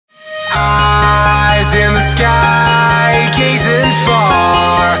Eyes in the sky, gazing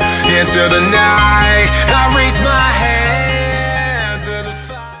far into the night. I raise my hand to the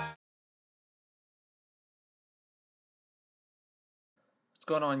fire. What's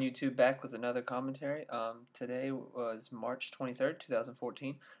going on YouTube? Back with another commentary. Today was March 23rd,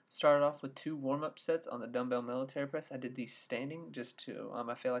 2014. Started off with 2 warm-up sets on the dumbbell military press. I did these standing just to,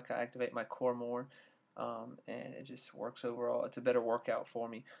 I feel like I activate my core more, and it just works overall. It's a better workout for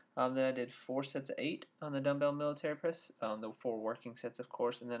me. Then I did 4 sets of 8 on the dumbbell military press, the 4 working sets of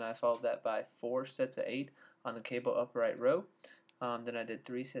course, and then I followed that by 4 sets of 8 on the cable upright row. Then I did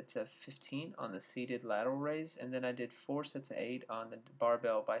 3 sets of 15 on the seated lateral raise, and then I did 4 sets of 8 on the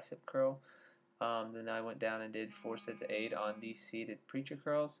barbell bicep curl. Then I went down and did 4 sets of 8 on the seated preacher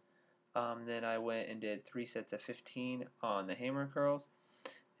curls. Then I went and did 3 sets of 15 on the hammer curls.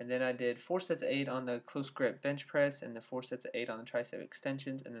 And then I did 4 sets of 8 on the close grip bench press, and the 4 sets of 8 on the tricep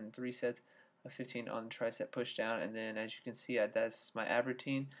extensions, and then 3 sets of 15 on the tricep push down. And then as you can see, that's my ab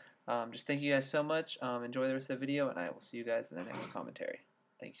routine. Just thank you guys so much. Enjoy the rest of the video, and I will see you guys in the next commentary.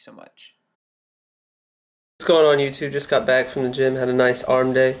 Thank you so much. What's going on YouTube? Just got back from the gym, had a nice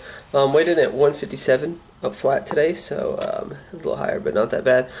arm day. Weighed in at 157 up flat today, so it was a little higher, but not that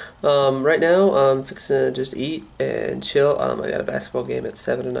bad. Right now, I'm fixing to just eat and chill. I got a basketball game at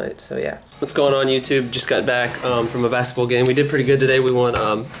 7 tonight, so yeah. What's going on YouTube? Just got back from a basketball game. We did pretty good today. We won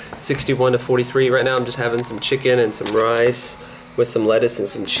 61-43. Right now, I'm just having some chicken and some rice with some lettuce and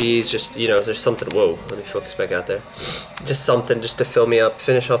some cheese. Just, you know, there's something, whoa, let me focus back out there. Just something just to fill me up,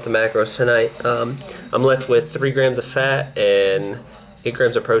 finish off the macros tonight. I'm left with 3 grams of fat and 8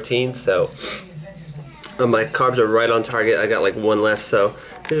 grams of protein, so my carbs are right on target. I got like 1 left, so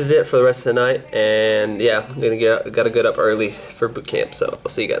this is it for the rest of the night. And yeah, I'm gonna gotta get up early for boot camp, so I'll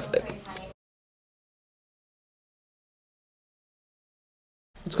see you guys later.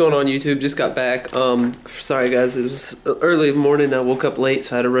 What's going on YouTube? Just got back. Sorry guys, it was early morning. I woke up late,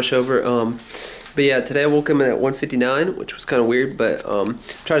 so I had to rush over. But yeah, today I woke up at 159, which was kind of weird, but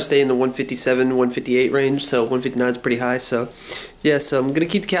try to stay in the 157, 158 range, so 159 is pretty high. So yeah, so I'm gonna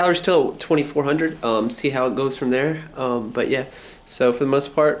keep the calories still at 2,400. See how it goes from there. But yeah, so for the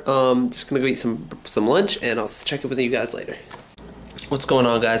most part, just gonna go eat some lunch, and I'll check in with you guys later. What's going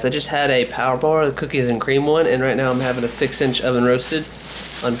on guys? I just had a power bar, the cookies and cream one, and right now I'm having a 6-inch oven roasted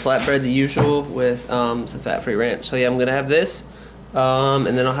on flatbread, the usual, with some fat-free ranch. So yeah, I'm gonna have this, and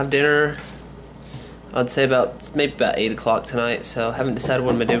then I'll have dinner. I'd say maybe about 8 o'clock tonight. So haven't decided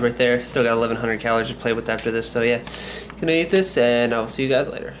what I'm gonna do right there. Still got 1,100 calories to play with after this. So yeah, gonna eat this, and I'll see you guys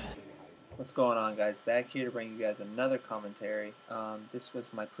later. What's going on guys? Back here to bring you guys another commentary. This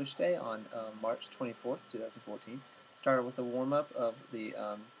was my push day on March 24th, 2014. Started with the warm-up of the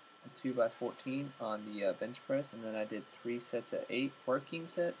 2x14 on the bench press, and then I did 3 sets of 8 working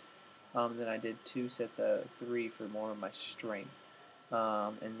sets. Then I did 2 sets of 3 for more of my strength.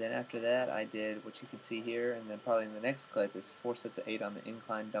 And then after that I did what you can see here, and then probably in the next clip is 4 sets of 8 on the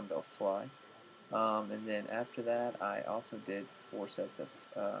incline dumbbell fly. And then after that I also did 4 sets of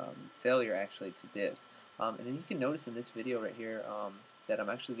failure actually to dips. And then you can notice in this video right here that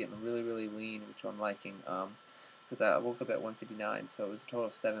I'm actually getting really lean, which I'm liking. Because I woke up at 159, so it was a total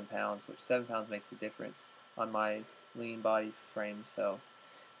of 7 pounds, which 7 pounds makes a difference on my lean body frame. So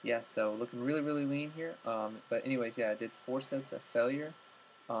yeah, so looking really lean here. But anyways, yeah, I did 4 sets of failure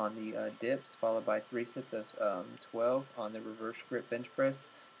on the dips, followed by 3 sets of 12 on the reverse grip bench press,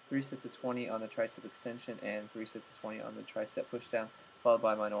 3 sets of 20 on the tricep extension, and 3 sets of 20 on the tricep push down, followed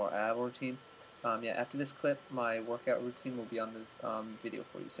by my normal ab routine. Yeah, after this clip, my workout routine will be on the video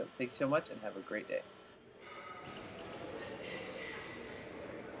for you. So thank you so much, and have a great day.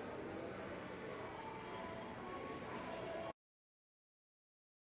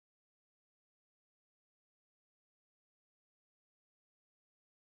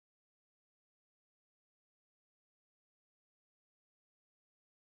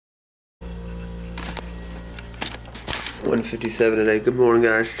 $157 today. Good morning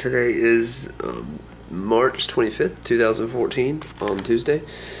guys. Today is March 25th, 2014, Tuesday.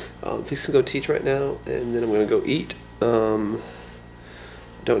 Fixing to go teach right now, and then I'm going to go eat. Don't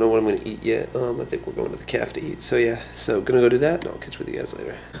know what I'm going to eat yet. I think we're going to the cafe to eat. So yeah, so going to go do that, and I'll catch with you guys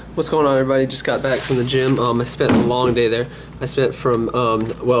later. What's going on everybody? Just got back from the gym. I spent a long day there. I spent from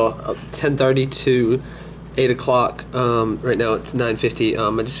 10:30 to 8 o'clock. Right now it's 9:50.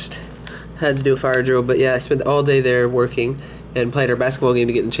 I just had to do a fire drill, but yeah, I spent all day there working, and played our basketball game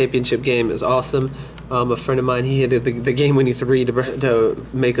to get in the championship game. It was awesome. A friend of mine, he hit the game-winning three to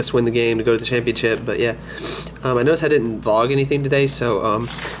make us win the game to go to the championship. But yeah, I noticed I didn't vlog anything today, so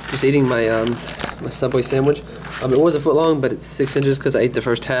just eating my my Subway sandwich. It was a foot long, but it's 6 inches because I ate the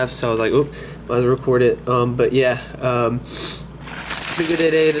first half, so I was like, oop, might as well record it. But yeah, pretty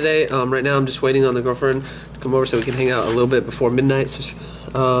good day today. Right now I'm just waiting on the girlfriend to come over so we can hang out a little bit before midnight. So,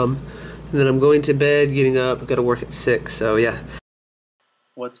 and then I'm going to bed, getting up. I've got to work at 6, so yeah.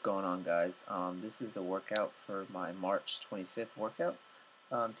 What's going on, guys? This is the workout for my March 25th workout,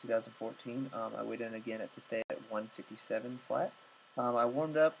 2014. I weighed in again at this day at 157 flat. I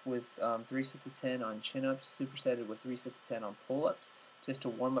warmed up with 3 sets of 10 on chin-ups, supersetted with 3 sets of 10 on pull-ups, just to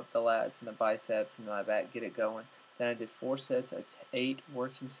warm up the lats and the biceps and my back, get it going. Then I did 4 sets of 8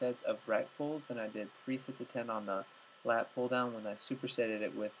 working sets of rack pulls. Then I did 3 sets of 10 on the lat pull down when I supersetted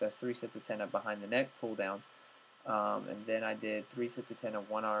it with 3 sets of 10 of behind the neck pull downs. And then I did 3 sets of 10 of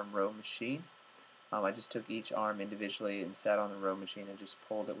one arm row machine. I just took each arm individually and sat on the row machine and just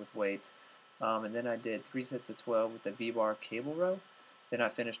pulled it with weights. And then I did 3 sets of 12 with the V-bar cable row. Then I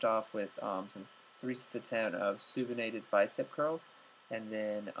finished off with some 3 sets of 10 of supinated bicep curls. And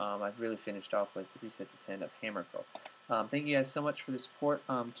then I really finished off with 3 sets of 10 of hammer curls. Thank you guys so much for the support.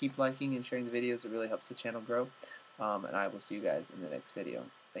 Keep liking and sharing the videos. It really helps the channel grow. And I will see you guys in the next video.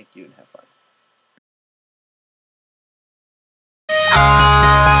 Thank you and have fun.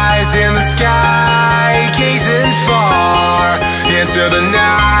 Eyes in the sky, gazing far into the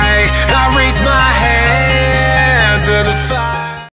night. I raise my